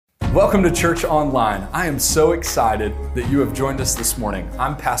Welcome to Church Online. I am so excited that you have joined us this morning.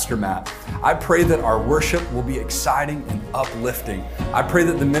 I'm Pastor Matt. I pray that our worship will be exciting and uplifting. I pray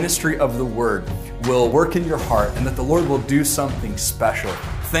that the ministry of the Word will work in your heart and that the Lord will do something special.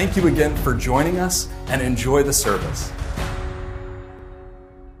 Thank you again for joining us and enjoy the service.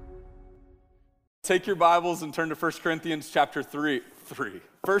 Take your Bibles and turn to 1 Corinthians chapter 3.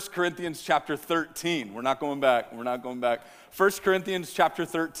 1 Corinthians chapter 13. We're not going back. 1 Corinthians chapter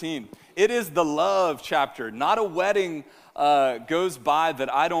 13. It is the love chapter. Not a wedding goes by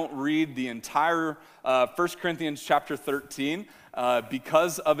that I don't read the entire 1 Corinthians chapter 13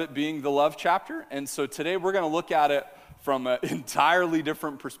 because of it being the love chapter. And so today we're going to look at it from an entirely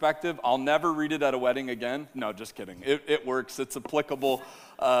different perspective. I'll never read it at a wedding again. No, just kidding. It works. It's applicable.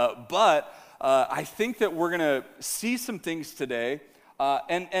 But I think that we're going to see some things today.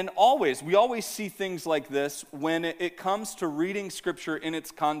 And we always see things like this when it comes to reading Scripture in its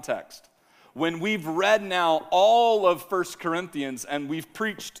context. When we've read now all of 1 Corinthians and we've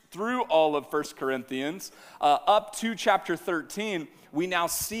preached through all of 1 Corinthians up to chapter 13, we now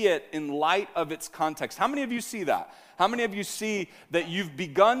see it in light of its context. How many of you see that? How many of you see that you've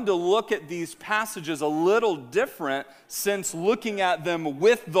begun to look at these passages a little different since looking at them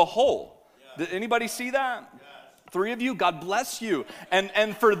with the whole? Yeah. Did anybody see that? Yeah. 3 of you, God bless you.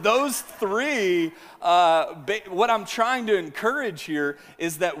 And for those 3, what I'm trying to encourage here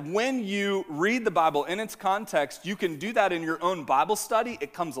is that when you read the Bible in its context, you can do that in your own Bible study.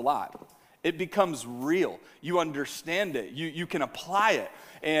 It comes alive. It becomes real. You understand it. You can apply it.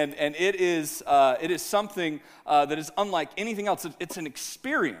 And it is something that is unlike anything else. It's an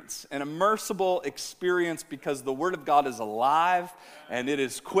experience, an immersible experience, because the Word of God is alive, and it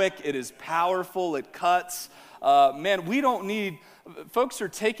is quick, it is powerful, it cuts. Folks are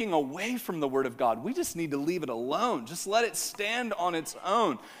taking away from the Word of God. We just need to leave it alone. Just let it stand on its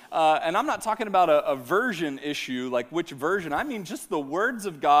own. And I'm not talking about a version issue, like which version. I mean just the words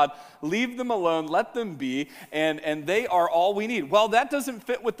of God. Leave them alone. Let them be. And they are all we need. Well, that doesn't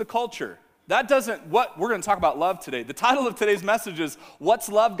fit with the culture. We're going to talk about love today. The title of today's message is, What's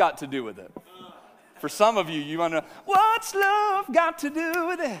Love Got to Do with It? For some of you want to know, what's love got to do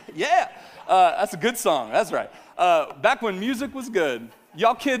with it? Yeah, that's a good song. That's right. Back when music was good.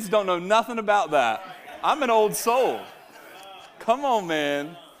 Y'all kids don't know nothing about that. I'm an old soul. Come on,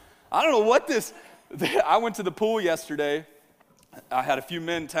 man. I don't know what this... I went to the pool yesterday. I had a few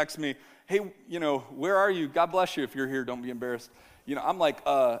men text me, hey, where are you? God bless you if you're here. Don't be embarrassed. I'm like,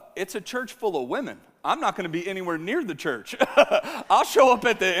 it's a church full of women. I'm not going to be anywhere near the church. I'll show up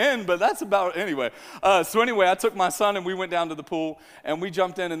at the end, but that's about anyway. So anyway, I took my son and we went down to the pool and we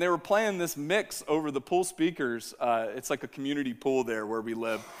jumped in and they were playing this mix over the pool speakers. It's like a community pool there where we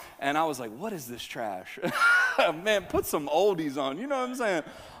live. And I was like, what is this trash? Man, put some oldies on. You know what I'm saying?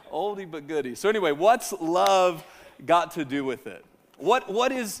 Oldie but goodie. So anyway, what's love got to do with it?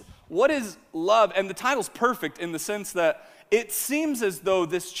 What is love? And the title's perfect in the sense that it seems as though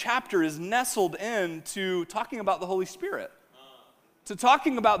this chapter is nestled into talking about the Holy Spirit, to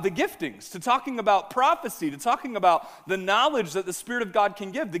talking about the giftings, to talking about prophecy, to talking about the knowledge that the Spirit of God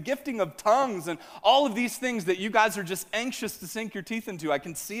can give, the gifting of tongues, and all of these things that you guys are just anxious to sink your teeth into. I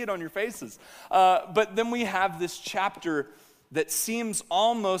can see it on your faces. But then we have this chapter that seems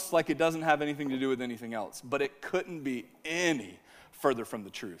almost like it doesn't have anything to do with anything else, but it couldn't be any further from the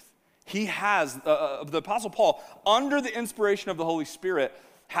truth. He has, the Apostle Paul, under the inspiration of the Holy Spirit,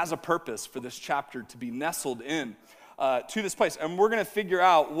 has a purpose for this chapter to be nestled in to this place. And we're going to figure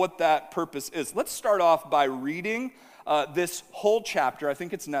out what that purpose is. Let's start off by reading this whole chapter. I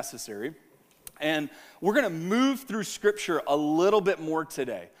think it's necessary. And we're going to move through Scripture a little bit more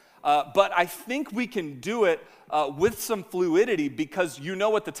today. But I think we can do it with some fluidity because you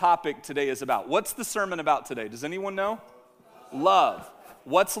know what the topic today is about. What's the sermon about today? Does anyone know? Love.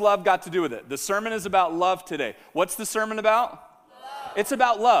 What's love got to do with it? The sermon is about love today. What's the sermon about? Love. It's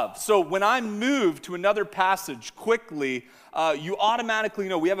about love. So when I move to another passage quickly, you automatically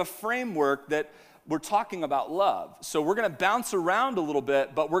know we have a framework that we're talking about love. So we're going to bounce around a little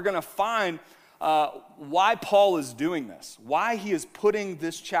bit, but we're going to find why Paul is doing this, why he is putting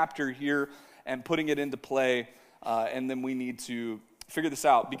this chapter here and putting it into play, and then we need to figure this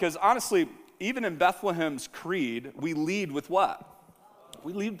out. Because honestly, even in Bethlehem's creed, we lead with what?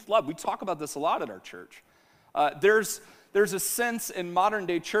 We lead with love. We talk about this a lot at our church. There's a sense in modern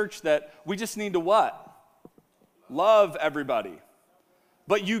day church that we just need to what? Love everybody.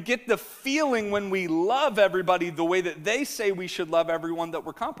 But you get the feeling when we love everybody the way that they say we should love everyone that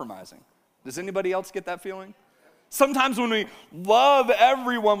we're compromising. Does anybody else get that feeling? Sometimes when we love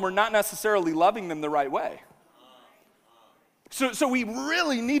everyone, we're not necessarily loving them the right way. So we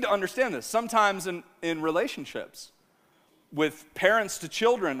really need to understand this. Sometimes in relationships, with parents to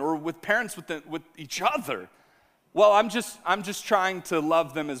children or with parents with each other, well, I'm just trying to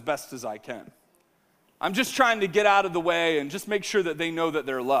love them as best as I can. I'm just trying to get out of the way and just make sure that they know that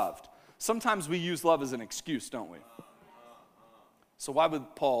they're loved. Sometimes we use love as an excuse, don't we? So why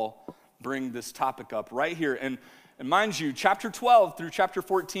would Paul bring this topic up right here? And mind you, chapter 12 through chapter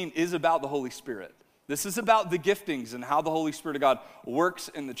 14 is about the Holy Spirit. This is about the giftings and how the Holy Spirit of God works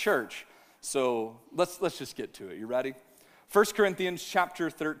in the church. So let's just get to it. You ready? 1 Corinthians chapter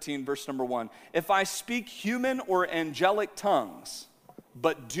 13, verse number 1. If I speak human or angelic tongues,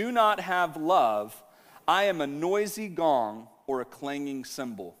 but do not have love, I am a noisy gong or a clanging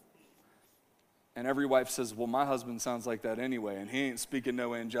cymbal. And every wife says, well, my husband sounds like that anyway, and he ain't speaking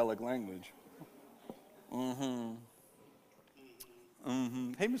no angelic language. Hey,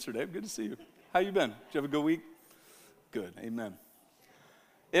 Mr. Dave, good to see you. How you been? Did you have a good week? Good, amen.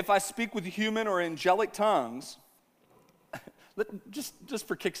 If I speak with human or angelic tongues, just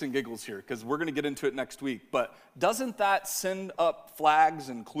for kicks and giggles here, because we're going to get into it next week, but doesn't that send up flags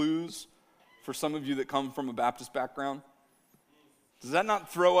and clues for some of you that come from a Baptist background? Does that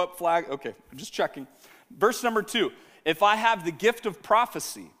not throw up flag? Okay, I'm just checking. Verse number 2, if I have the gift of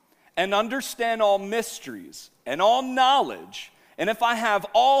prophecy and understand all mysteries and all knowledge, and if I have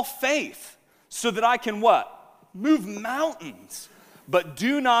all faith so that I can what? Move mountains, but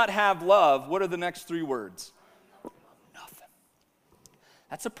do not have love, what are the next 3 words? Nothing.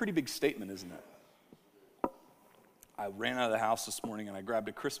 That's a pretty big statement, isn't it? I ran out of the house this morning and I grabbed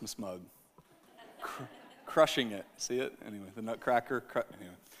a Christmas mug. Crushing it. See it? Anyway, the nutcracker.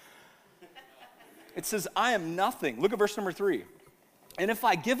 Anyway. It says, I am nothing. Look at verse number 3. And if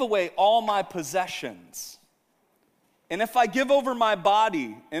I give away all my possessions, and if I give over my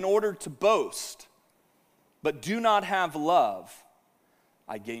body in order to boast, but do not have love,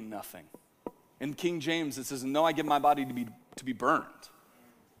 I gain nothing. In King James, it says, no, I give my body to be burned.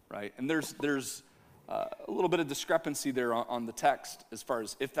 Right? And there's a little bit of discrepancy there on the text as far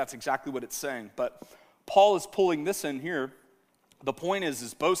as if that's exactly what it's saying. But Paul is pulling this in here. The point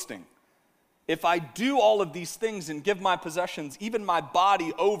is boasting. If I do all of these things and give my possessions, even my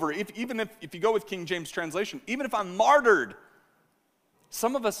body over, if you go with King James translation, even if I'm martyred,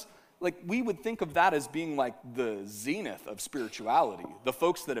 some of us, like, we would think of that as being like the zenith of spirituality, the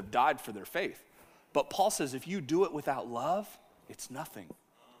folks that have died for their faith. But Paul says if you do it without love, it's nothing.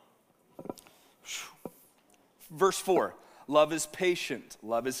 Verse 4, love is patient,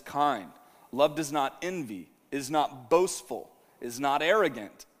 love is kind. Love does not envy, is not boastful, is not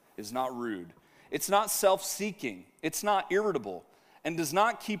arrogant, is not rude. It's not self-seeking, it's not irritable, and does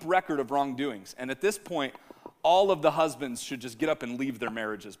not keep record of wrongdoings. And at this point, all of the husbands should just get up and leave their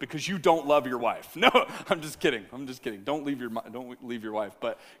marriages because you don't love your wife. No, I'm just kidding. Don't leave your wife.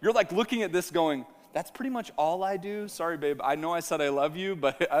 But you're like looking at this going, that's pretty much all I do. Sorry, babe. I know I said I love you,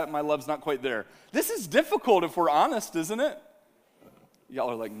 but my love's not quite there. This is difficult if we're honest, isn't it? Y'all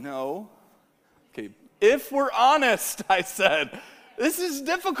are like, no. Okay, if we're honest, I said, this is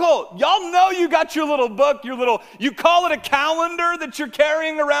difficult. Y'all know you got your little book, you call it a calendar that you're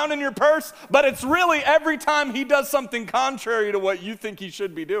carrying around in your purse, but it's really every time he does something contrary to what you think he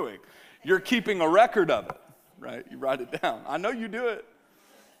should be doing. You're keeping a record of it, right? You write it down. I know you do it.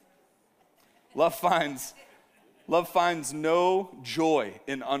 Love finds no joy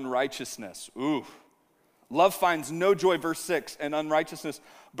in unrighteousness. Ooh. Love finds no joy, verse 6, in unrighteousness,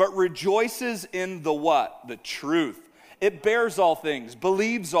 but rejoices in the what? The truth. It bears all things,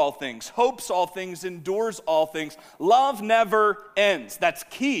 believes all things, hopes all things, endures all things. Love never ends. That's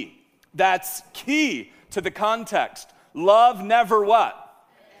key. That's key to the context. Love never what?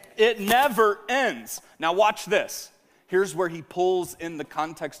 It never ends. Now watch this. Here's where he pulls in the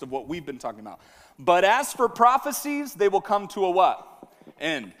context of what we've been talking about. But as for prophecies, they will come to a what?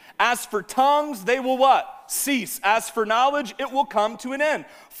 End. As for tongues, they will what? Cease. As for knowledge, it will come to an end.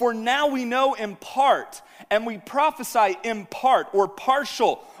 For now we know in part, and we prophesy in part, or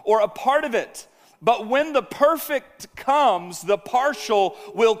partial, or a part of it. But when the perfect comes, the partial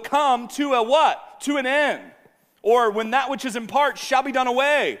will come to a what? To an end. Or when that which is in part shall be done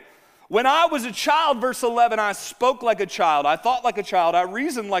away. When I was a child, verse 11, I spoke like a child, I thought like a child, I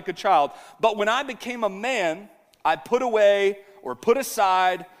reasoned like a child. But when I became a man, I put away or put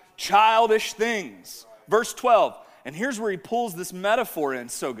aside childish things. Verse 12, and here's where he pulls this metaphor in,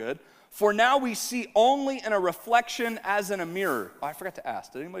 so good. For now we see only in a reflection as in a mirror. Oh, I forgot to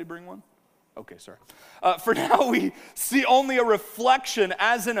ask, did anybody bring one? Okay, sorry. For now we see only a reflection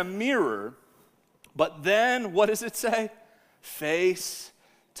as in a mirror, but then, what does it say? Face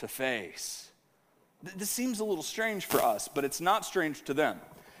to face. This seems a little strange for us, but it's not strange to them.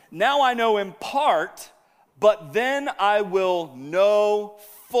 Now I know in part, but then I will know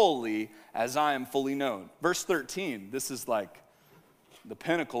fully as I am fully known. Verse 13, this is like the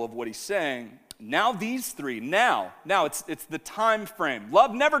pinnacle of what he's saying. Now these three, now it's the time frame.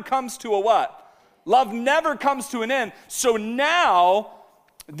 Love never comes to a what? Love never comes to an end. So now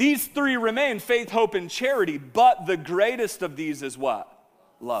these three remain, faith, hope, and charity, but the greatest of these is what?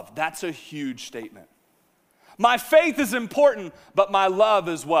 Love. That's a huge statement. My faith is important, but my love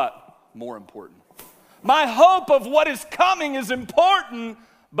is what? More important. My hope of what is coming is important,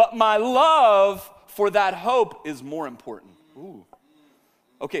 but my love for that hope is more important. Ooh.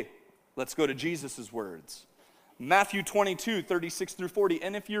 Okay, let's go to Jesus' words. Matthew 22, 36 through 40.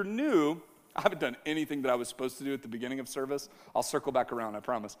 And if you're new, I haven't done anything that I was supposed to do at the beginning of service. I'll circle back around, I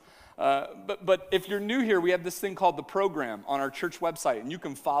promise. But if you're new here, we have this thing called the program on our church website, and you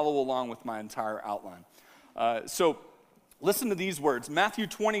can follow along with my entire outline. So listen to these words. Matthew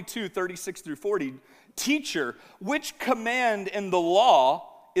 22, 36 through 40. Teacher, which command in the law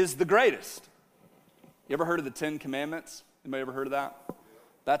is the greatest? You ever heard of the 10 Commandments? Anybody ever heard of that?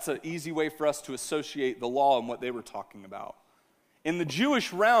 That's an easy way for us to associate the law and what they were talking about. In the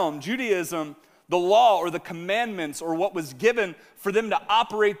Jewish realm, Judaism, the law or the commandments or what was given for them to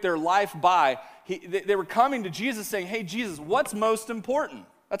operate their life by, they were coming to Jesus saying, hey, Jesus, what's most important?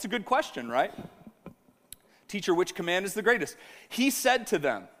 That's a good question, right? Teacher, which command is the greatest? He said to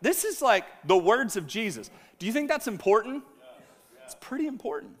them, this is like the words of Jesus. Do you think that's important? Yeah. It's pretty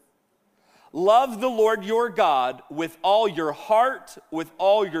important. Love the Lord your God with all your heart, with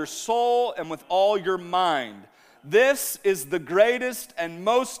all your soul, and with all your mind. This is the greatest and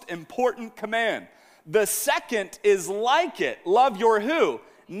most important command. The second is like it. Love your who?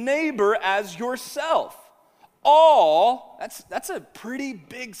 Neighbor as yourself. All, that's a pretty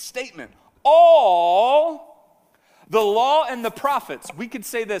big statement. All the law and the prophets, we could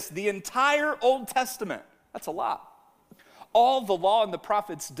say this, the entire Old Testament, that's a lot. All the law and the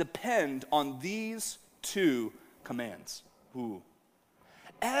prophets depend on these two commands. Ooh.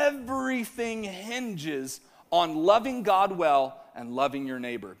 Everything hinges on loving God well and loving your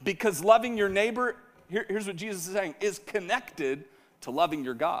neighbor. Because loving your neighbor, here's what Jesus is saying, is connected to loving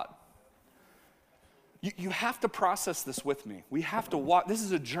your God. You have to process this with me. We have to walk. This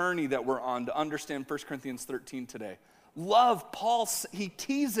is a journey that we're on to understand 1 Corinthians 13 today. Love, Paul, he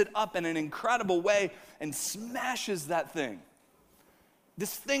tees it up in an incredible way and smashes that thing.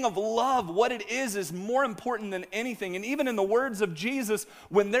 This thing of love, what it is more important than anything. And even in the words of Jesus,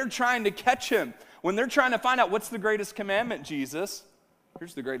 when they're trying to catch him, when they're trying to find out what's the greatest commandment, Jesus,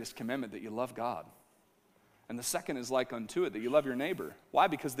 here's the greatest commandment, that you love God. And the second is like unto it, that you love your neighbor. Why?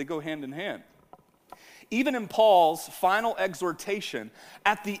 Because they go hand in hand. Even in Paul's final exhortation,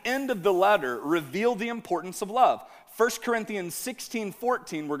 at the end of the letter, reveal the importance of love. 1 Corinthians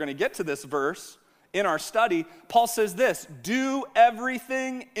 16:14, we're going to get to this verse in our study. Paul says this, do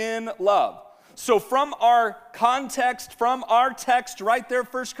everything in love. So from our context, from our text right there,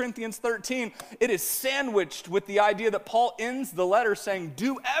 1 Corinthians 13, it is sandwiched with the idea that Paul ends the letter saying,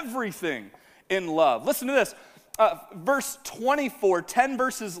 do everything in love. Listen to this. Verse 24, 10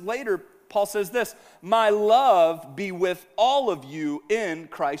 verses later, Paul says this, my love be with all of you in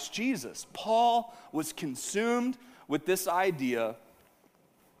Christ Jesus. Paul was consumed with this idea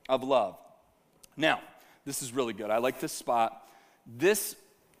of love. Now, this is really good. I like this spot.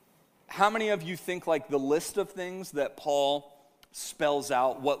 How many of you think like the list of things that Paul spells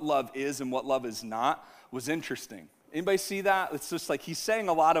out, what love is and what love is not, was interesting? Anybody see that? It's just like he's saying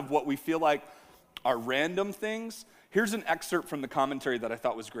a lot of what we feel like are random things. Here's an excerpt from the commentary that I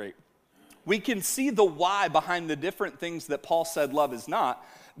thought was great. We can see the why behind the different things that Paul said love is not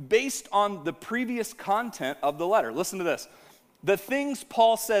based on the previous content of the letter. Listen to this. The things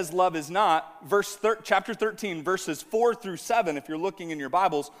Paul says love is not, chapter 13, verses 4 through 7, if you're looking in your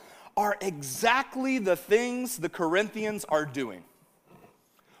Bibles, are exactly the things the Corinthians are doing.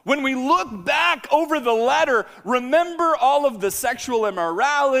 When we look back over the letter, remember all of the sexual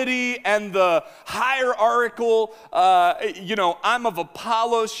immorality and the hierarchical, I'm of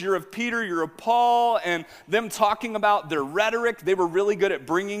Apollos, you're of Peter, you're of Paul, and them talking about their rhetoric. They were really good at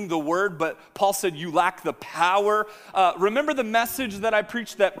bringing the word, but Paul said, you lack the power. Remember the message that I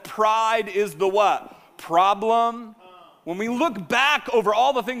preached that pride is the what? Problem. When we look back over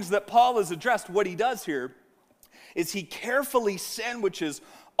all the things that Paul has addressed, what he does here is he carefully sandwiches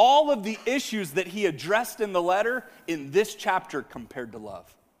all of the issues that he addressed in the letter in this chapter compared to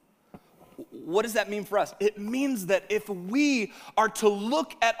love. What does that mean for us? It means that if we are to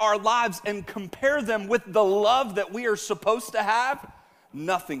look at our lives and compare them with the love that we are supposed to have,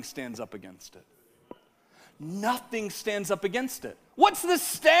 nothing stands up against it. nothing stands up against it. What's the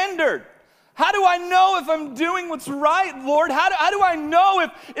standard? How do I know if I'm doing what's right, Lord? How do I know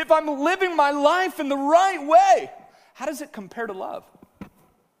if I'm living my life in the right way? How does it compare to love?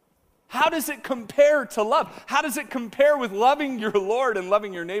 How does it compare to love? How does it compare with loving your Lord and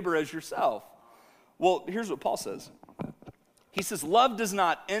loving your neighbor as yourself? Well, here's what Paul says. He says, love does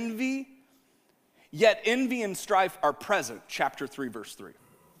not envy, yet envy and strife are present. Chapter 3, verse 3.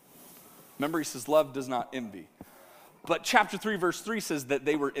 Remember, he says, love does not envy. But chapter 3, verse 3 says that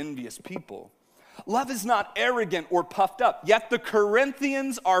they were envious people. Love is not arrogant or puffed up, yet the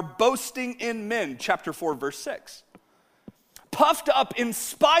Corinthians are boasting in men. Chapter 4, verse 6. Puffed up in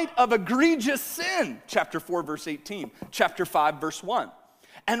spite of egregious sin. Chapter 4, verse 18. Chapter 5, verse 1.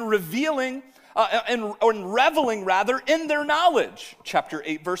 And reveling, and reveling rather, in their knowledge. Chapter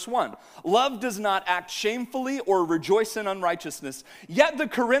 8, verse 1. Love does not act shamefully or rejoice in unrighteousness. Yet the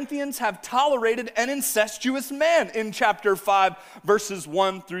Corinthians have tolerated an incestuous man in chapter 5, verses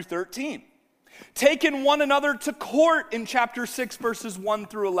 1 through 13. Taken one another to court in chapter 6, verses 1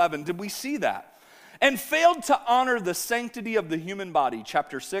 through 11. Did we see that? And failed to honor the sanctity of the human body,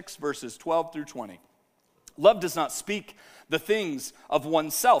 chapter 6, verses 12 through 20. Love does not speak the things of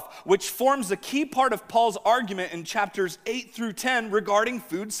oneself, which forms a key part of Paul's argument in chapters 8 through 10 regarding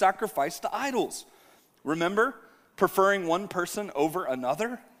food sacrificed to idols. Remember, preferring one person over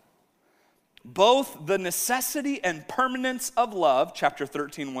another? Both the necessity and permanence of love, chapter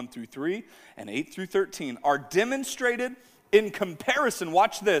 13, 1 through 3, and 8 through 13, are demonstrated in comparison,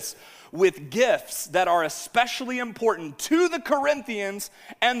 watch this, with gifts that are especially important to the Corinthians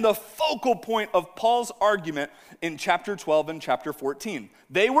and the focal point of Paul's argument in chapter 12 and chapter 14.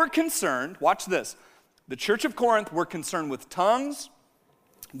 They were concerned, watch this, the church of Corinth were concerned with tongues,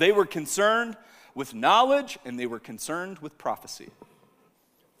 they were concerned with knowledge, and they were concerned with prophecy.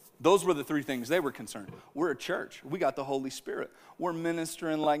 Those were the three things they were concerned. We're a church. We got the Holy Spirit. We're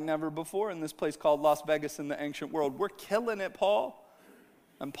ministering like never before in this place called Las Vegas in the ancient world. We're killing it, Paul.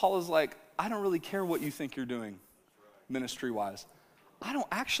 And Paul is like, I don't really care what you think you're doing ministry-wise. I don't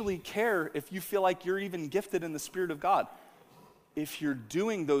actually care if you feel like you're even gifted in the Spirit of God. If you're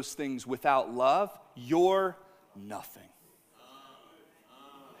doing those things without love, you're nothing.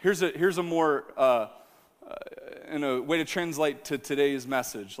 Here's a more... in a way to translate to today's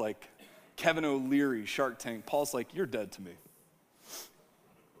message, like Kevin O'Leary, Shark Tank, Paul's like, you're dead to me.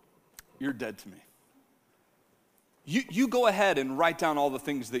 You're dead to me. You go ahead and write down all the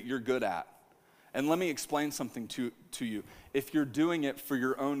things that you're good at. And let me explain something to you. If you're doing it for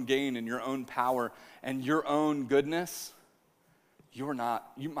your own gain and your own power and your own goodness, you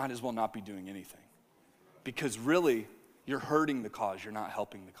might as well not be doing anything. Because really, you're hurting the cause, you're not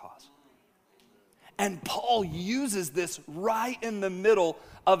helping the cause. And Paul uses this right in the middle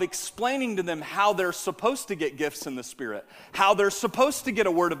of explaining to them how they're supposed to get gifts in the Spirit, how they're supposed to get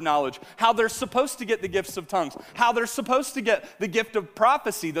a word of knowledge, how they're supposed to get the gifts of tongues, how they're supposed to get the gift of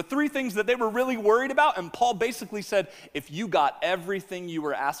prophecy, the three things that they were really worried about. And Paul basically said, if you got everything you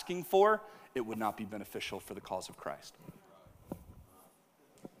were asking for, it would not be beneficial for the cause of Christ.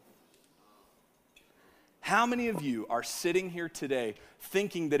 How many of you are sitting here today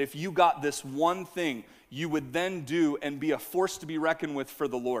thinking that if you got this one thing, you would then do and be a force to be reckoned with for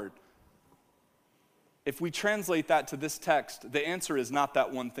the Lord? If we translate that to this text, the answer is not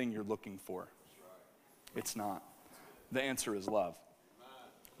that one thing you're looking for. It's not. The answer is love.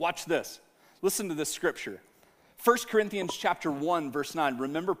 Watch this. Listen to this scripture. 1 Corinthians chapter 1, verse 9.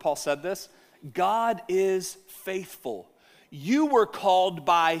 Remember Paul said this? God is faithful. You were called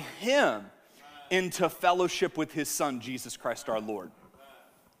by him into fellowship with his Son, Jesus Christ our Lord.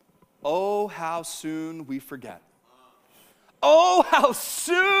 Oh, how soon we forget. Oh, how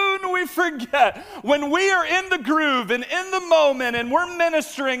soon we forget. When we are in the groove and in the moment and we're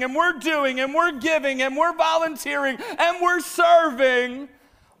ministering and we're doing and we're giving and we're volunteering and we're serving,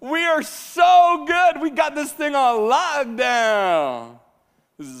 we are so good. We got this thing on lockdown.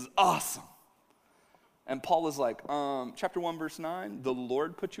 This is awesome. And Paul is like, chapter 1, verse 9, the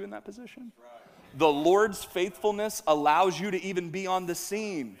Lord put you in that position. The Lord's faithfulness allows you to even be on the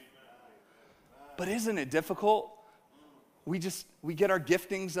scene. But isn't it difficult? We get our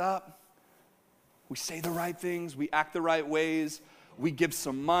giftings up. We say the right things. We act the right ways. We give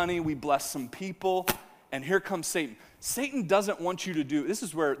some money. We bless some people. And here comes Satan. Satan doesn't want you to do, this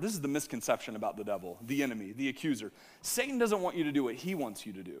is the misconception about the devil, the enemy, the accuser. Satan doesn't want you to do what he wants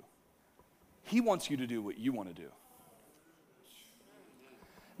you to do. He wants you to do what you want to do.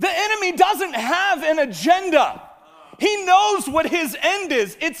 The enemy doesn't have an agenda. He knows what his end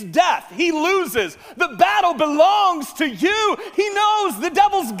is. It's death. He loses. The battle belongs to you. He knows the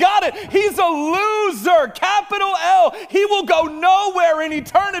devil's got it. He's a loser, capital L. He will go nowhere in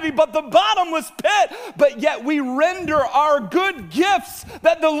eternity but the bottomless pit. But yet we render our good gifts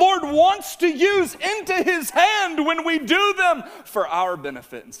that the Lord wants to use into his hand when we do them for our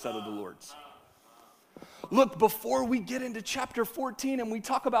benefit instead of the Lord's. Look, before we get into chapter 14 and we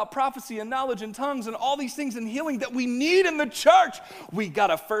talk about prophecy and knowledge and tongues and all these things and healing that we need in the church, we got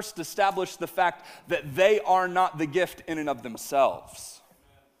to first establish the fact that they are not the gift in and of themselves.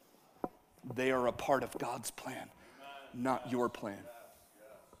 They are a part of God's plan, not your plan.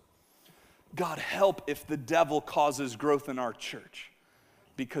 God help if the devil causes growth in our church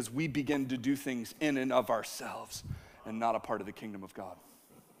because we begin to do things in and of ourselves and not a part of the kingdom of God.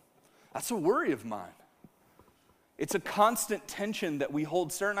 That's a worry of mine. It's a constant tension that we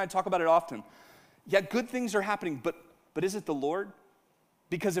hold. Sarah and I talk about it often. Yeah, good things are happening, but is it the Lord?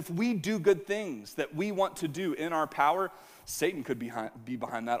 Because if we do good things that we want to do in our power, Satan could be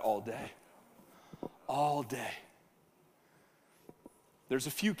behind that all day. All day. There's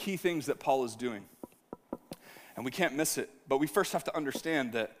a few key things that Paul is doing, and we can't miss it. But we first have to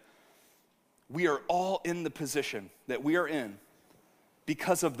understand that we are all in the position that we are in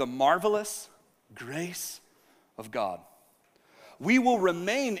because of the marvelous grace of God. We will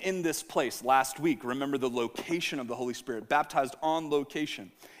remain in this place. Last week, remember the location of the Holy Spirit, baptized on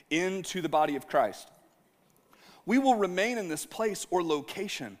location into the body of Christ. We will remain in this place or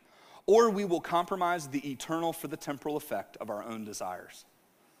location, or we will compromise the eternal for the temporal effect of our own desires.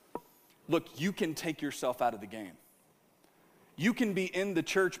 Look, you can take yourself out of the game. You can be in the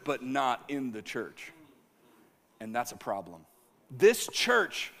church, but not in the church. And that's a problem. This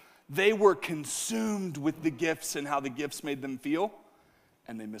church, they were consumed with the gifts and how the gifts made them feel,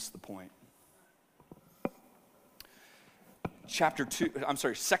 and they missed the point.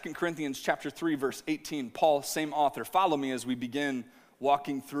 2 Corinthians chapter 3, verse 18, Paul, same author. Follow me as we begin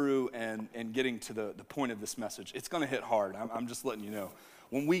walking through and getting to the point of this message. It's going to hit hard. I'm just letting you know.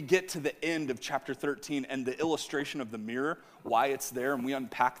 When we get to the end of chapter 13 and the illustration of the mirror, why it's there, and we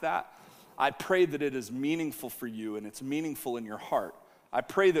unpack that, I pray that it is meaningful for you and it's meaningful in your heart. I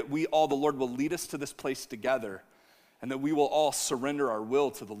pray that the Lord will lead us to this place together and that we will all surrender our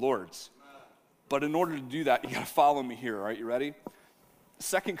will to the Lord's. But in order to do that, you got to follow me here, all right? You ready?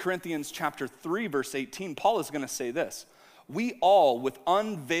 2 Corinthians chapter 3, verse 18, Paul is going to say this. We all with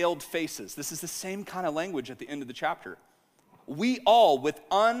unveiled faces, this is the same kind of language at the end of the chapter. We all with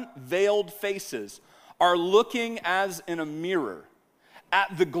unveiled faces are looking as in a mirror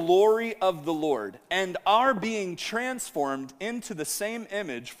at the glory of the Lord, and are being transformed into the same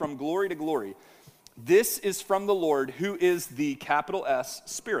image from glory to glory. This is from the Lord, who is the capital S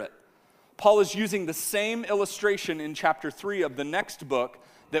Spirit. Paul is using the same illustration in chapter 3 of the next book,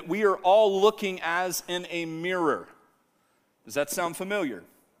 that we are all looking as in a mirror. Does that sound familiar?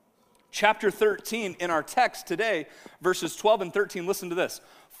 Chapter 13 in our text today, verses 12 and 13, listen to this.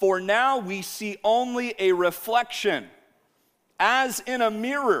 For now we see only a reflection, as in a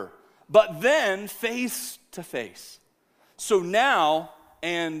mirror, but then face to face. So now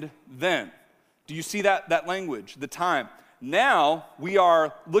and then. Do you see that language, the time? Now we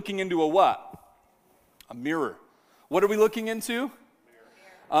are looking into a what? A mirror. What are we looking into?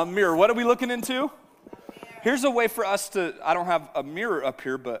 A mirror. What are we looking into? Here's a way for us to, I don't have a mirror up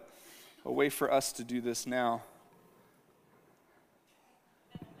here, but a way for us to do this now.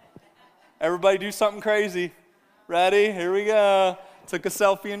 Everybody do something crazy. Ready? Here we go. Took a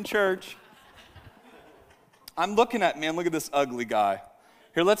selfie in church. I'm looking at, look at this ugly guy.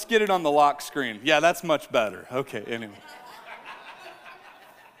 Here, let's get it on the lock screen. Yeah, that's much better. Okay, anyway.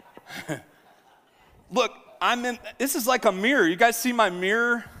 Look, this is like a mirror. You guys see my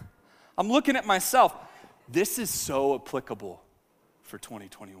mirror? I'm looking at myself. This is so applicable for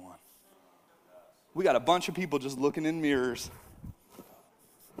 2021. We got a bunch of people just looking in mirrors.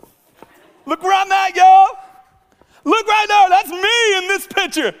 Look where I'm at, y'all. Look right there, that's me in this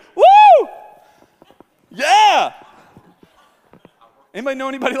picture. Woo! Yeah. Anybody know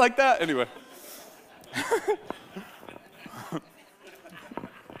anybody like that? Anyway.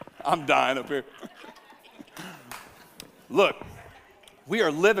 I'm dying up here. Look, we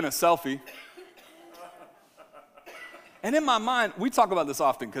are living a selfie. And in my mind, we talk about this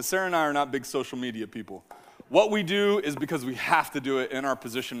often because Sarah and I are not big social media people. What we do is because we have to do it in our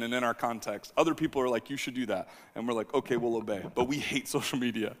position and in our context. Other people are like, you should do that. And we're like, okay, we'll obey. But we hate social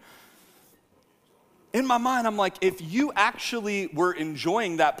media. In my mind, I'm like, if you actually were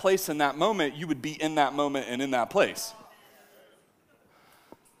enjoying that place in that moment, you would be in that moment and in that place.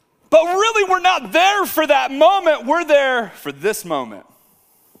 But really, we're not there for that moment, we're there for this moment.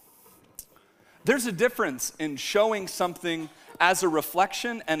 There's a difference in showing something as a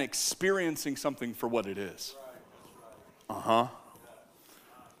reflection and experiencing something for what it is.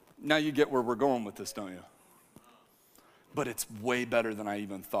 Now you get where we're going with this, don't you? But it's way better than I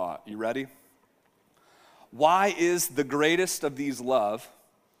even thought. You ready? Why is the greatest of these love?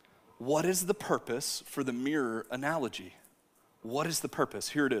 What is the purpose for the mirror analogy? What is the purpose?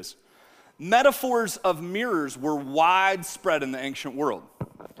 Here it is. Metaphors of mirrors were widespread in the ancient world.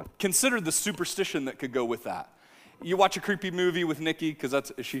 Consider the superstition that could go with that. You watch a creepy movie with Nikki, because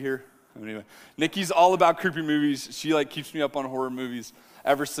is she here? Anyway, Nikki's all about creepy movies. She like keeps me up on horror movies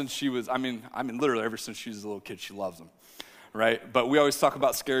ever since she was, literally ever since she was a little kid, she loves them, right? But we always talk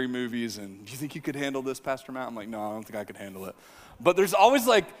about scary movies, and do you think you could handle this, Pastor Matt? I'm like, no, I don't think I could handle it. But there's always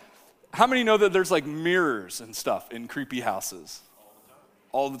like, how many know that there's like mirrors and stuff in creepy houses?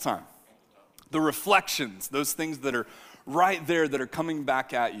 All the time. The reflections, those things that are right there that are coming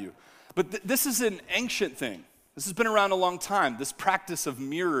back at you. But this is an ancient thing. This has been around a long time, this practice of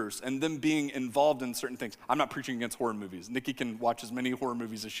mirrors and them being involved in certain things. I'm not preaching against horror movies. Nikki can watch as many horror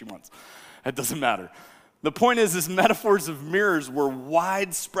movies as she wants. It doesn't matter. The point is metaphors of mirrors were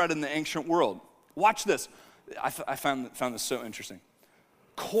widespread in the ancient world. Watch this. I found this so interesting.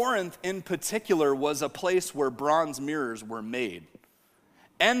 Corinth in particular was a place where bronze mirrors were made.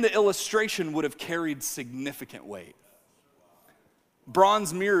 And the illustration would have carried significant weight.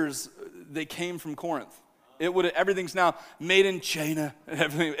 Bronze mirrors, they came from Corinth. Everything's now made in China,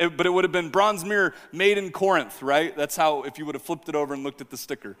 but it would have been bronze mirror made in Corinth, right? That's how, if you would have flipped it over and looked at the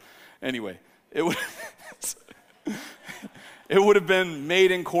sticker. Anyway, it would have been made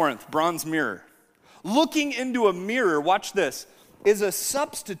in Corinth, bronze mirror. Looking into a mirror, watch this, is a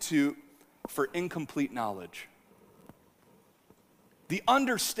substitute for incomplete knowledge. The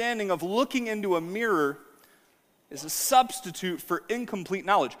understanding of looking into a mirror is a substitute for incomplete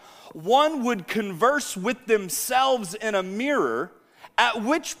knowledge. One would converse with themselves in a mirror, at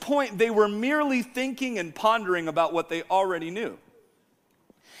which point they were merely thinking and pondering about what they already knew.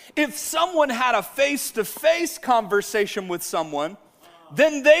 If someone had a face-to-face conversation with someone,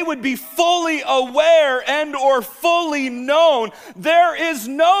 then they would be fully aware and or fully known. There is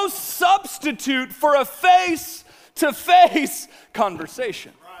no substitute for a face-to-face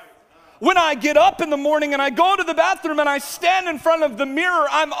conversation. When I get up in the morning and I go to the bathroom and I stand in front of the mirror,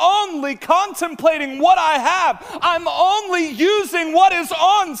 I'm only contemplating what I have. I'm only using what is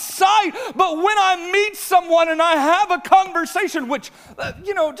on sight. But when I meet someone and I have a conversation, which,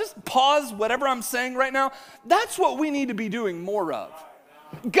 just pause whatever I'm saying right now, that's what we need to be doing more of.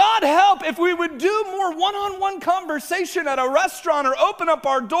 God help if we would do more one-on-one conversation at a restaurant or open up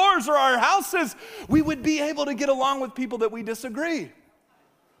our doors or our houses, we would be able to get along with people that we disagree.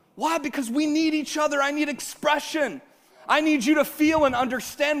 Why? Because we need each other. I need expression. I need you to feel and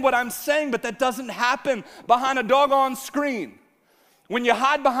understand what I'm saying, but that doesn't happen behind a doggone screen. When you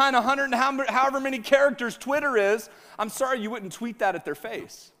hide behind 100 and however many characters Twitter is, I'm sorry you wouldn't tweet that at their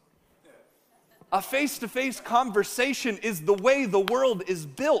face. A face-to-face conversation is the way the world is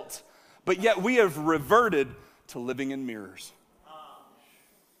built, but yet we have reverted to living in mirrors.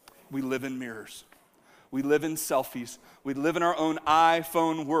 We live in mirrors. We live in selfies. We live in our own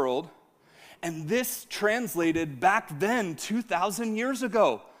iPhone world. And this translated back then 2,000 years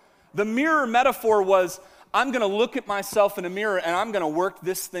ago. The mirror metaphor was, I'm going to look at myself in a mirror and I'm going to work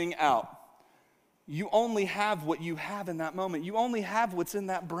this thing out. You only have what you have in that moment. You only have what's in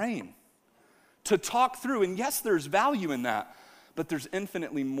that brain to talk through. And yes, there's value in that, but there's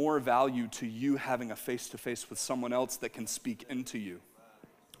infinitely more value to you having a face-to-face with someone else that can speak into you.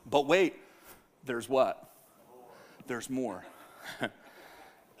 But wait. There's what? There's more.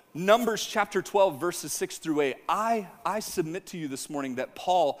 Numbers chapter 12, verses 6 through 8. I submit to you this morning that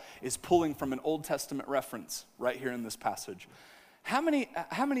Paul is pulling from an Old Testament reference right here in this passage. How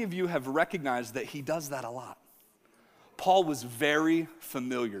many of you have recognized that he does that a lot? Paul was very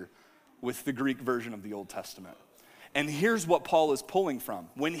familiar with the Greek version of the Old Testament. And here's what Paul is pulling from.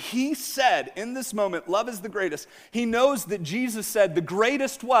 When he said in this moment, love is the greatest, he knows that Jesus said the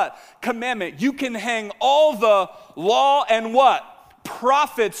greatest what? Commandment. You can hang all the law and what?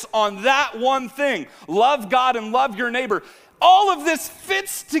 Prophets on that one thing. Love God and love your neighbor. All of this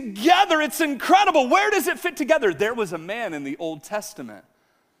fits together. It's incredible. Where does it fit together? There was a man in the Old Testament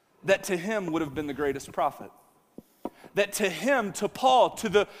that to him would have been the greatest prophet. That to him, to Paul,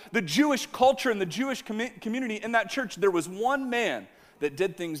 to the Jewish culture and the Jewish community in that church, there was one man that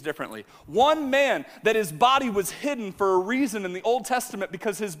did things differently. One man that his body was hidden for a reason in the Old Testament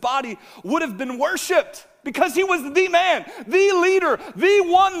because his body would have been worshiped because he was the man, the leader, the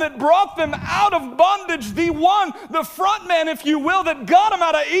one that brought them out of bondage, the front man, if you will, that got them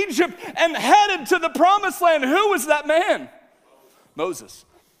out of Egypt and headed to the promised land. Who was that man? Moses.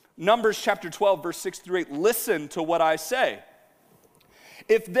 Numbers chapter 12, verse 6 through 8. Listen to what I say.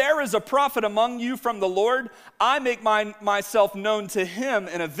 If there is a prophet among you from the Lord, I make myself known to him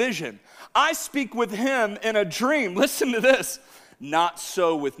in a vision. I speak with him in a dream. Listen to this. Not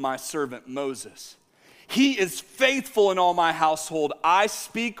so with my servant Moses. He is faithful in all my household. I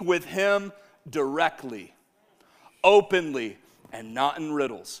speak with him directly, openly, and not in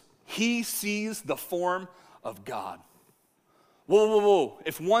riddles. He sees the form of God. Whoa.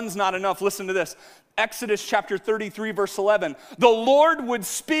 If one's not enough, listen to this. Exodus chapter 33, verse 11. The Lord would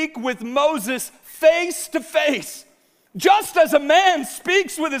speak with Moses face to face. Just as a man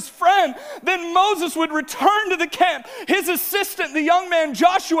speaks with his friend, then Moses would return to the camp. His assistant, the young man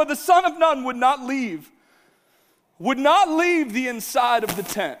Joshua, the son of Nun, would not leave the inside of the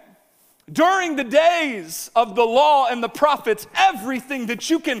tent. During the days of the law and the prophets, everything that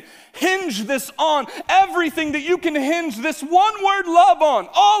you can hinge this on, everything that you can hinge this one word love on,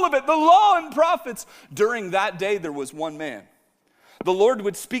 all of it, the law and prophets, during that day there was one man. The Lord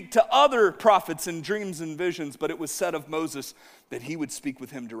would speak to other prophets in dreams and visions, but it was said of Moses that he would speak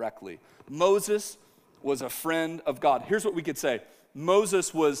with him directly. Moses was a friend of God. Here's what we could say.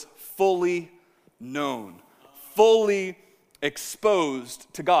 Moses was fully known, fully exposed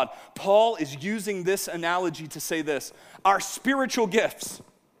to God. Paul is using this analogy to say this. Our spiritual gifts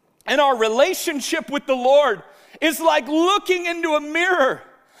and our relationship with the Lord is like looking into a mirror.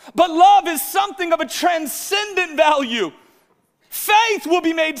 But love is something of a transcendent value. Faith will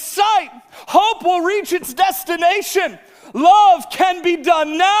be made sight. Hope will reach its destination. Love can be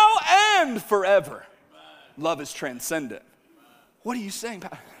done now and forever. Love is transcendent. What are you saying?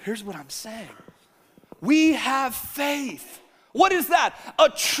 Here's what I'm saying. We have faith. What is that? A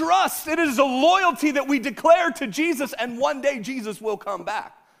trust. It is a loyalty that we declare to Jesus, and one day Jesus will come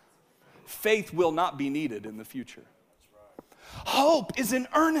back. Faith will not be needed in the future. Hope is an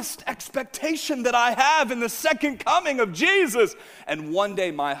earnest expectation that I have in the second coming of Jesus. And one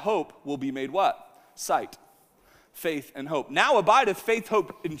day my hope will be made what? Sight, faith, and hope. Now abideth faith,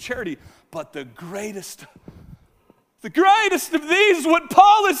 hope, and charity. But the greatest of these, what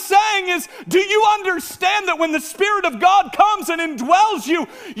Paul is saying is, do you understand that when the Spirit of God comes and indwells you,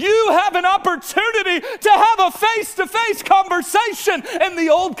 you have an opportunity to have a face-to-face conversation? In the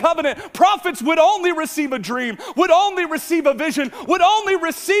Old Covenant, prophets would only receive a dream, would only receive a vision, would only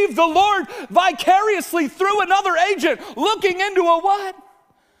receive the Lord vicariously through another agent, looking into a what?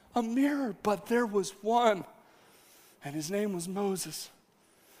 A mirror. But there was one, and his name was Moses,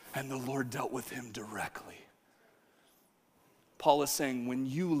 and the Lord dealt with him directly. Paul is saying, when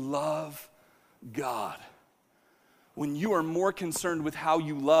you love God, when you are more concerned with how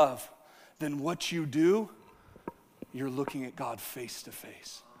you love than what you do, you're looking at God face to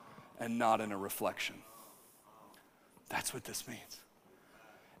face and not in a reflection. That's what this means.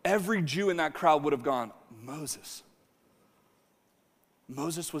 Every Jew in that crowd would have gone, Moses.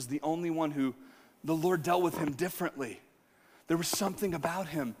 Moses was the only one who the Lord dealt with him differently. There was something about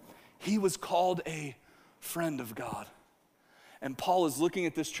him. He was called a friend of God. And Paul is looking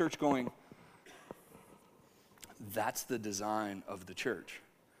at this church going, that's the design of the church,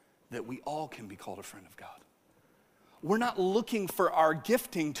 that we all can be called a friend of God. We're not looking for our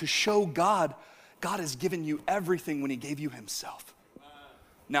gifting to show God has given you everything when he gave you himself.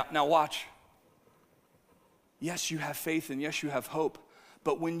 Now watch. Yes, you have faith and yes, you have hope.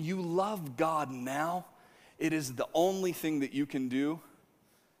 But when you love God now, it is the only thing that you can do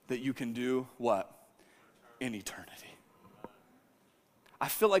what? In eternity. I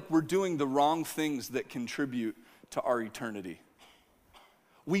feel like we're doing the wrong things that contribute to our eternity.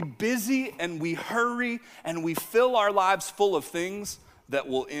 We busy and we hurry and we fill our lives full of things that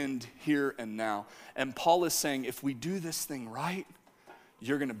will end here and now. And Paul is saying, if we do this thing right,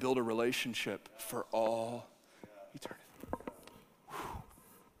 you're going to build a relationship for all eternity. Whew.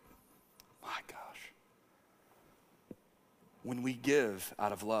 My gosh. When we give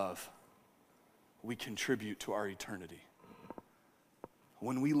out of love, we contribute to our eternity.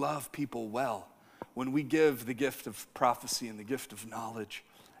 When we love people well, when we give the gift of prophecy and the gift of knowledge,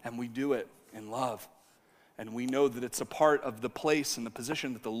 and we do it in love, and we know that it's a part of the place and the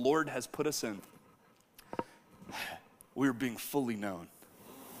position that the Lord has put us in, we're being fully known.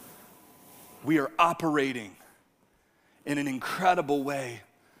 We are operating in an incredible way,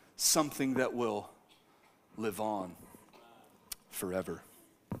 something that will live on forever.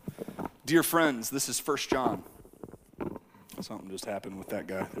 Dear friends, this is 1 John. Something just happened with that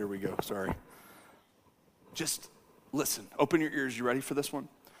guy. There we go. Sorry. Just listen. Open your ears. You ready for this one?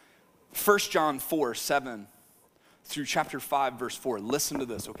 1 John 4, 7 through chapter 5, verse 4. Listen to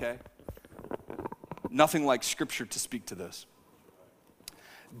this, okay? Nothing like scripture to speak to this.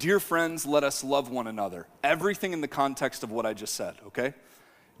 Dear friends, let us love one another. Everything in the context of what I just said, okay?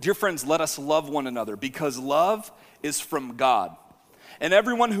 Dear friends, let us love one another because love is from God. And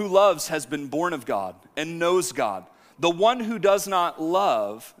everyone who loves has been born of God and knows God. The one who does not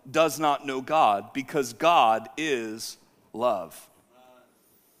love does not know God because God is love.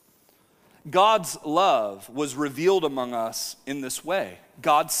 God's love was revealed among us in this way.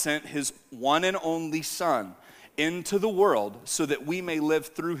 God sent his one and only Son into the world so that we may live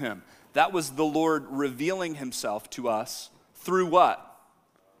through him. That was the Lord revealing himself to us through what?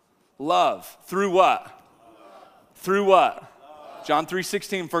 Love. Through what? Through what? John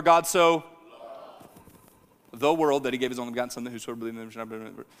 3:16, for God so the world that he gave his only begotten Son, that whosoever believes in him should not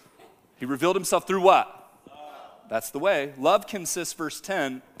be. He revealed himself through what? That's the way. Love consists, verse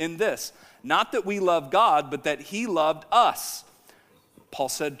 10, in this. Not that we love God, but that he loved us. Paul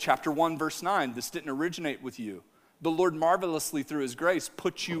said, chapter 1, verse 9, this didn't originate with you. The Lord marvelously through his grace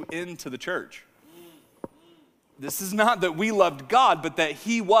put you into the church. This is not that we loved God, but that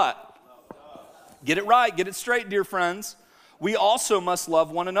he what? Get it right, get it straight, dear friends. We also must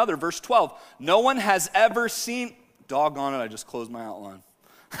love one another. Verse 12, no one has ever seen, doggone it, I just closed my outline.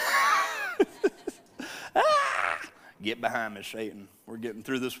 Get behind me, Satan. We're getting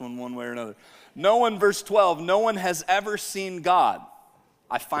through this one way or another. No one, verse 12, no one has ever seen God.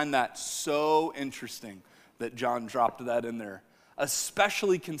 I find that so interesting that John dropped that in there,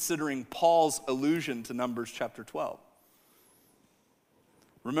 especially considering Paul's allusion to Numbers chapter 12.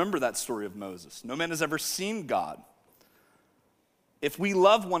 Remember that story of Moses. No man has ever seen God. If we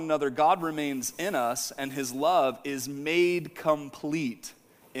love one another, God remains in us, and his love is made complete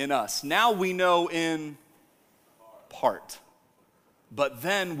in us. Now we know in part, but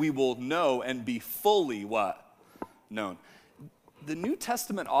then we will know and be fully what? Known. The New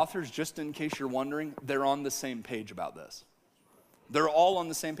Testament authors, just in case you're wondering, they're on the same page about this. They're all on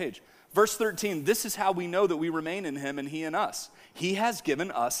the same page. Verse 13, this is how we know that we remain in him and he in us. He has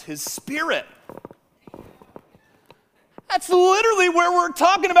given us his Spirit. That's literally where we're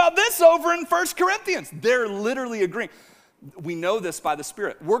talking about this over in 1 Corinthians. They're literally agreeing. We know this by the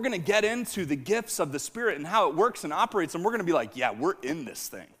Spirit. We're going to get into the gifts of the Spirit and how it works and operates, and we're going to be like, yeah, we're in this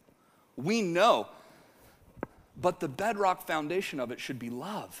thing. We know. But the bedrock foundation of it should be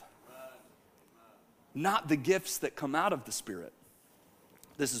love, not the gifts that come out of the Spirit.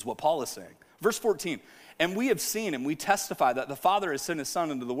 This is what Paul is saying. Verse 14, and we have seen and we testify that the Father has sent his Son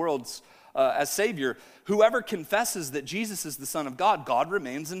into the world as Savior. Whoever confesses that Jesus is the Son of God, God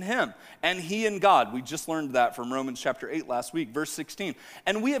remains in him, and he in God. We just learned that from Romans chapter 8 last week, verse 16.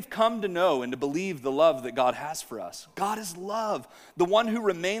 And we have come to know and to believe the love that God has for us. God is love. The one who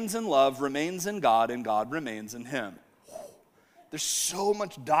remains in love remains in God, and God remains in him. There's so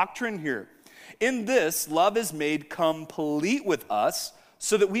much doctrine here. In this, love is made complete with us,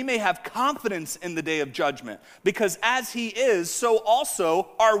 so that we may have confidence in the day of judgment. Because as he is, so also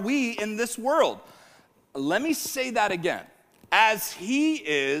are we in this world. Let me say that again. As he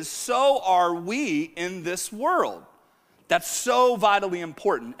is, so are we in this world. That's so vitally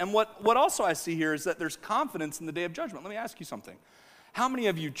important. And what also I see here is that there's confidence in the day of judgment. Let me ask you something. How many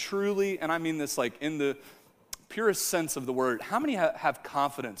of you truly, and I mean this like in the purest sense of the word, how many have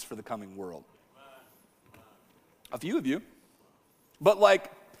confidence for the coming world? A few of you. But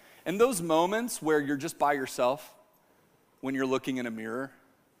like, in those moments where you're just by yourself, when you're looking in a mirror,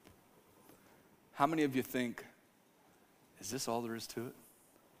 how many of you think, is this all there is to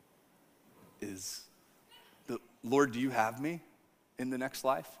it? Lord, do you have me in the next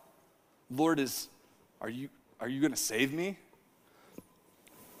life? Lord, are you going to save me?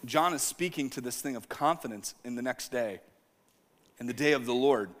 John is speaking to this thing of confidence in the next day, in the day of the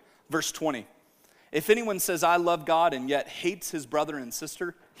Lord. Verse 20. If anyone says, I love God and yet hates his brother and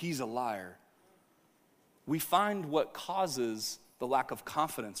sister, he's a liar. We find what causes the lack of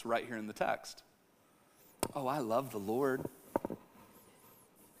confidence right here in the text. Oh, I love the Lord.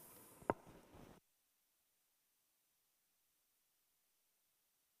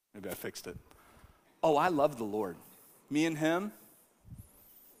 Maybe I fixed it. Oh, I love the Lord. Me and him,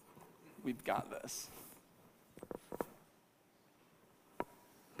 we've got this.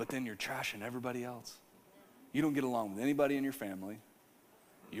 But then you're trashing everybody else. You don't get along with anybody in your family,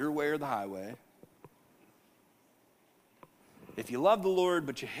 your way or the highway. If you love the Lord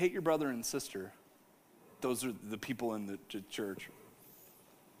but you hate your brother and sister, those are the people in the church.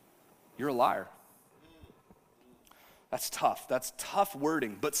 You're a liar. That's tough. That's tough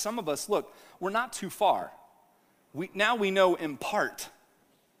wording. But some of us, look, we're not too far. Now we know in part.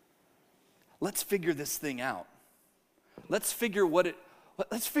 Let's figure this thing out. Let's figure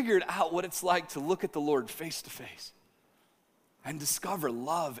it out what it's like to look at the Lord face to face and discover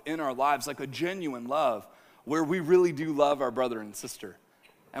love in our lives, like a genuine love where we really do love our brother and sister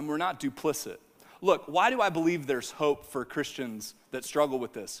and we're not duplicit. Look, why do I believe there's hope for Christians that struggle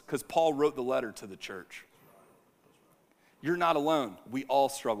with this? Because Paul wrote the letter to the church. You're not alone. We all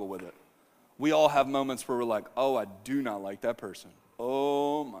struggle with it. We all have moments where we're like, oh, I do not like that person.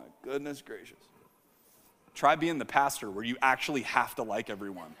 Oh my goodness gracious. Try being the pastor where you actually have to like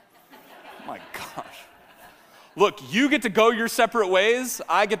everyone. My gosh. Look, you get to go your separate ways.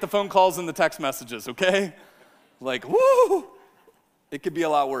 I get the phone calls and the text messages, okay? Like, woo! It could be a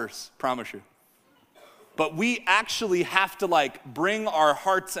lot worse, promise you. But we actually have to bring our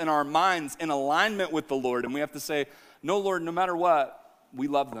hearts and our minds in alignment with the Lord. And we have to say, no, Lord, no matter what, we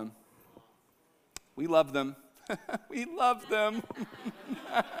love them. We love them. We love them.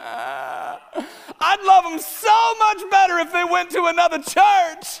 I'd love them so much better if they went to another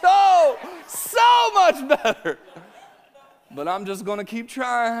church. Oh, so much better. But I'm just going to keep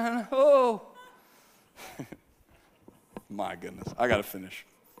trying. Oh. My goodness, I got to finish.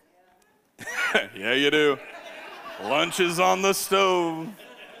 Yeah, you do. Lunch is on the stove.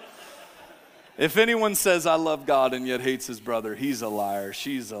 If anyone says, I love God and yet hates his brother, he's a liar,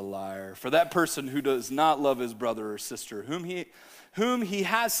 she's a liar. For that person who does not love his brother or sister, whom he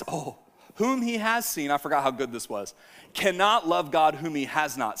has seen, I forgot how good this was, cannot love God whom he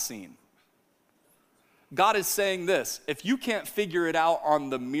has not seen. God is saying this, if you can't figure it out on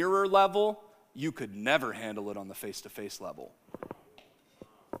the mirror level, you could never handle it on the face-to-face level.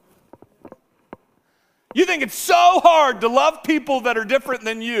 You think it's so hard to love people that are different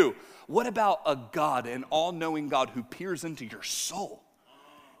than you. What about a God, an all-knowing God who peers into your soul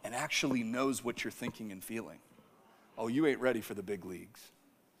and actually knows what you're thinking and feeling? Oh, you ain't ready for the big leagues.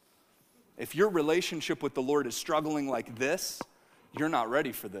 If your relationship with the Lord is struggling like this, you're not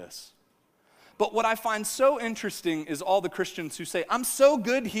ready for this. But what I find so interesting is all the Christians who say, I'm so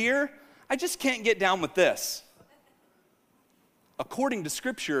good here, I just can't get down with this. According to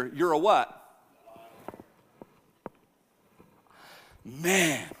Scripture, you're a what?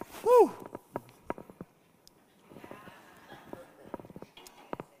 Man, whew.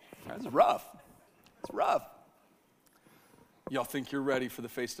 That's rough. It's rough. Y'all think you're ready for the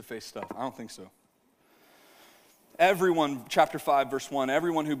face-to-face stuff? I don't think so. Everyone, chapter 5, verse 1,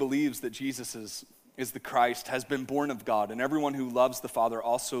 everyone who believes that Jesus is the Christ has been born of God, and everyone who loves the Father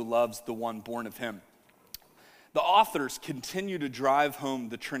also loves the one born of him. The authors continue to drive home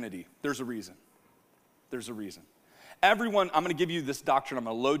the Trinity. There's a reason. There's a reason. Everyone, I'm going to give you this doctrine. I'm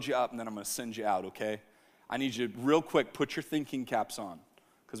going to load you up, and then I'm going to send you out, okay? I need you to, real quick, put your thinking caps on.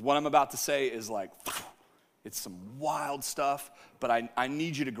 Because what I'm about to say is it's some wild stuff, but I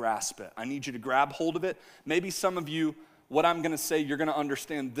need you to grasp it. I need you to grab hold of it. Maybe some of you, what I'm going to say, you're going to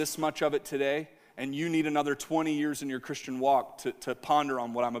understand this much of it today, and you need another 20 years in your Christian walk to ponder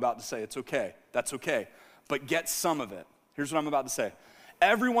on what I'm about to say. It's okay. That's okay. But get some of it. Here's what I'm about to say.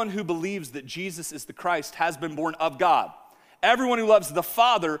 Everyone who believes that Jesus is the Christ has been born of God. Everyone who loves the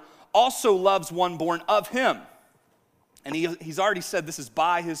Father also loves one born of him. And he's already said this is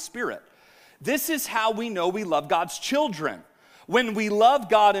by his Spirit. This is how we know we love God's children, when we love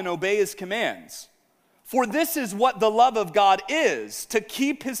God and obey his commands. For this is what the love of God is, to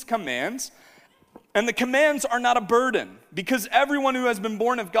keep his commands. And the commands are not a burden, because everyone who has been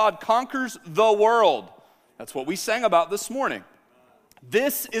born of God conquers the world. That's what we sang about this morning.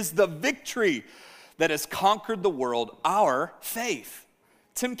 This is the victory that has conquered the world, our faith.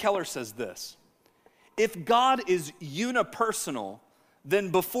 Tim Keller says this: if God is unipersonal,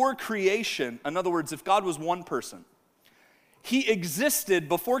 then before creation, in other words, if God was one person, he existed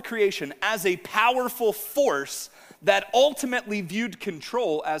before creation as a powerful force that ultimately viewed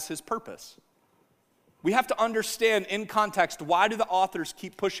control as his purpose. We have to understand in context, why do the authors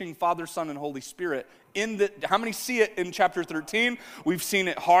keep pushing Father, Son, and Holy Spirit how many see it in chapter 13? We've seen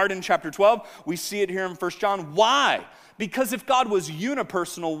it hard in chapter 12. We see it here in 1 John. Why? Because if God was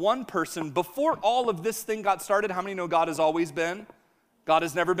unipersonal, one person, before all of this thing got started, how many know God has always been? God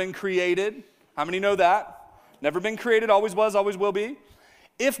has never been created. How many know that? Never been created, always was, always will be.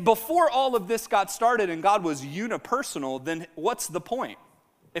 If before all of this got started and God was unipersonal, then what's the point?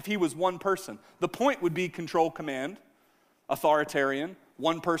 If he was one person, the point would be control, command, authoritarian,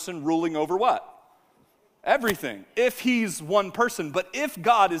 one person ruling over what? Everything. If he's one person. But if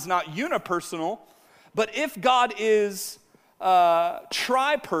God is not unipersonal, But if God is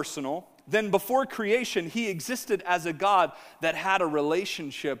tri-personal, then before creation, he existed as a God that had a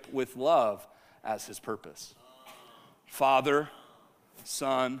relationship with love as his purpose. Father,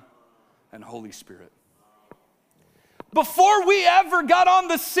 Son, and Holy Spirit. Before we ever got on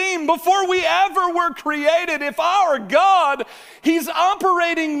the scene, before we ever were created, if our God, he's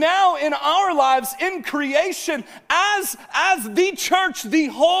operating now in our lives in creation as the church, the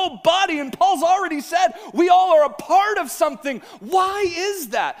whole body. And Paul's already said we all are a part of something. Why is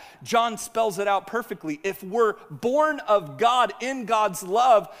that? John spells it out perfectly. If we're born of God in God's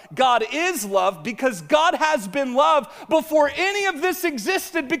love, God is love because God has been love before any of this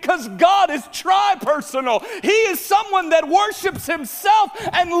existed, because God is tri-personal. He is someone that worships himself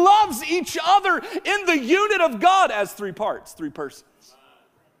and loves each other in the unit of God as three parts, three persons.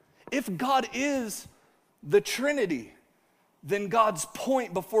 If God is the Trinity, then God's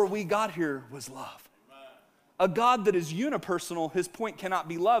point before we got here was love. A God that is unipersonal, his point cannot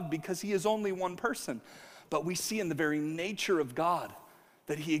be love because he is only one person. But we see in the very nature of God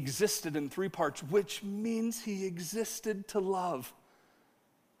that he existed in three parts, which means he existed to love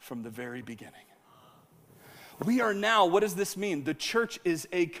from the very beginning. We are now, what does this mean? The church is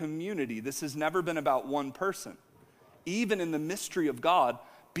a community. This has never been about one person. Even in the mystery of God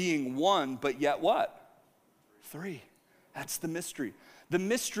being one, but yet what? Three. That's the mystery. The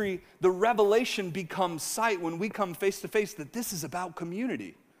mystery, the revelation becomes sight when we come face to face that this is about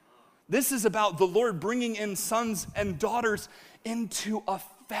community. This is about the Lord bringing in sons and daughters into a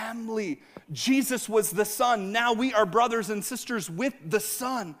family. Jesus was the Son. Now we are brothers and sisters with the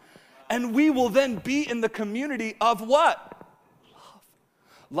Son. And we will then be in the community of what? Love.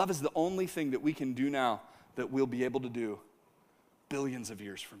 Love is the only thing that we can do now that we'll be able to do billions of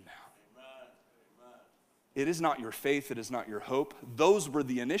years from now. It is not your faith, it is not your hope. Those were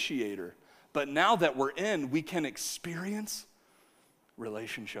the initiator. But now that we're in, we can experience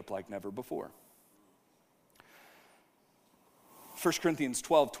relationship like never before. 1 Corinthians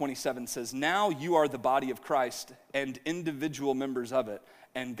 12:27 says, now you are the body of Christ and individual members of it,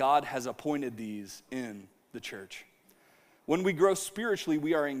 and God has appointed these in the church. When we grow spiritually,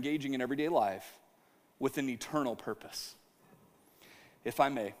 we are engaging in everyday life with an eternal purpose. If I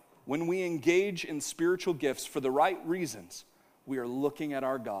may, when we engage in spiritual gifts for the right reasons, we are looking at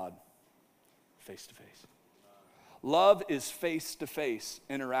our God face to face. Love is face-to-face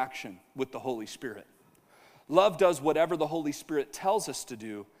interaction with the Holy Spirit. Love does whatever the Holy Spirit tells us to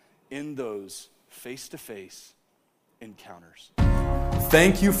do in those face-to-face encounters.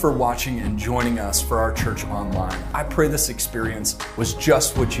 Thank you for watching and joining us for our church online. I pray this experience was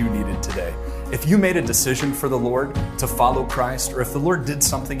just what you needed today. If you made a decision for the Lord to follow Christ, or if the Lord did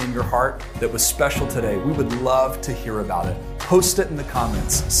something in your heart that was special today, we would love to hear about it. Post it in the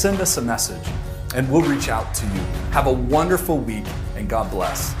comments, send us a message, and we'll reach out to you. Have a wonderful week, and God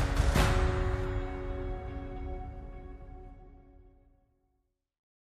bless.